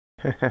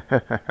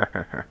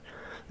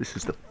This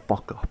is the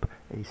Fuck Up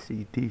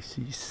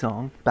AC/DC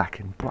song, Back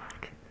in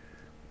Black.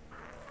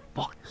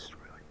 Fuck this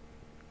really.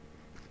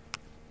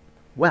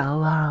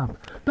 Well,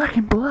 Back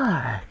in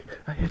Black.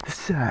 I hit the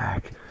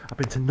sack. I've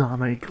been to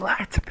Normandy,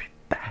 glad to be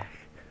back.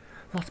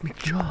 Lost my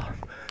job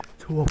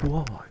to a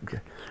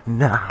warg.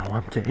 Now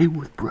I'm day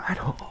with Brad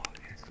Hogg.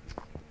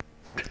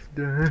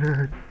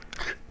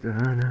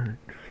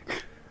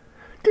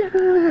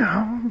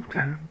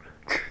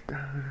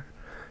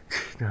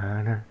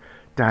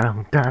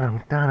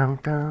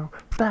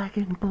 Back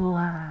in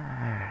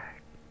Black.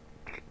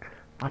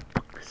 I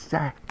fucked the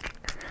sack.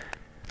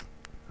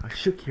 I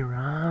shook your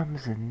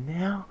arms and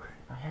now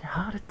I had a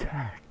heart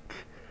attack.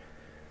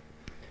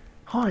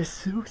 High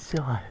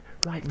suicide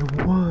right in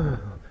the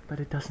world, but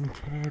it doesn't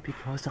care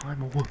because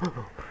I'm a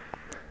world.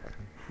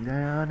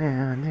 Down,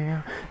 down,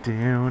 down,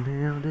 down,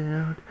 down,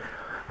 down.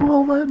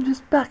 Well, I'm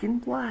just back in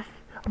black.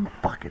 I'm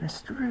fucking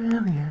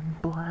Australian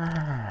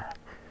black.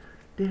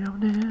 Down,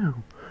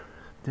 down,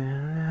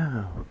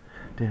 down,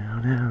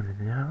 down, down,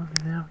 down,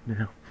 down, down,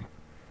 down,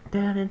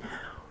 down,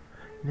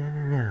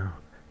 down,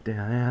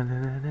 down,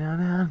 down, down,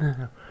 down,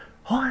 down.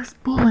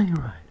 Highest bullying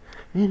rate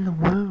in the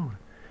world.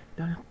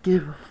 Don't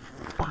give a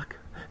fuck.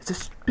 It's a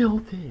spill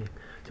thing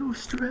to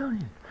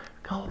Australian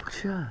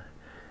culture.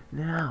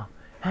 Now,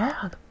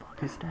 how the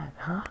fuck is that,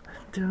 huh?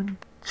 Dun,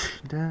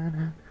 dun,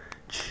 dun,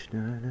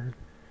 dun,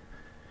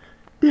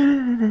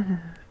 dun,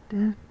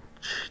 dun,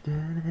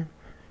 dun,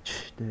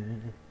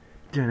 dun,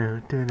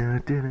 dun,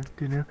 dun, dun, dun,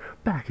 dun,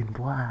 back in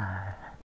black.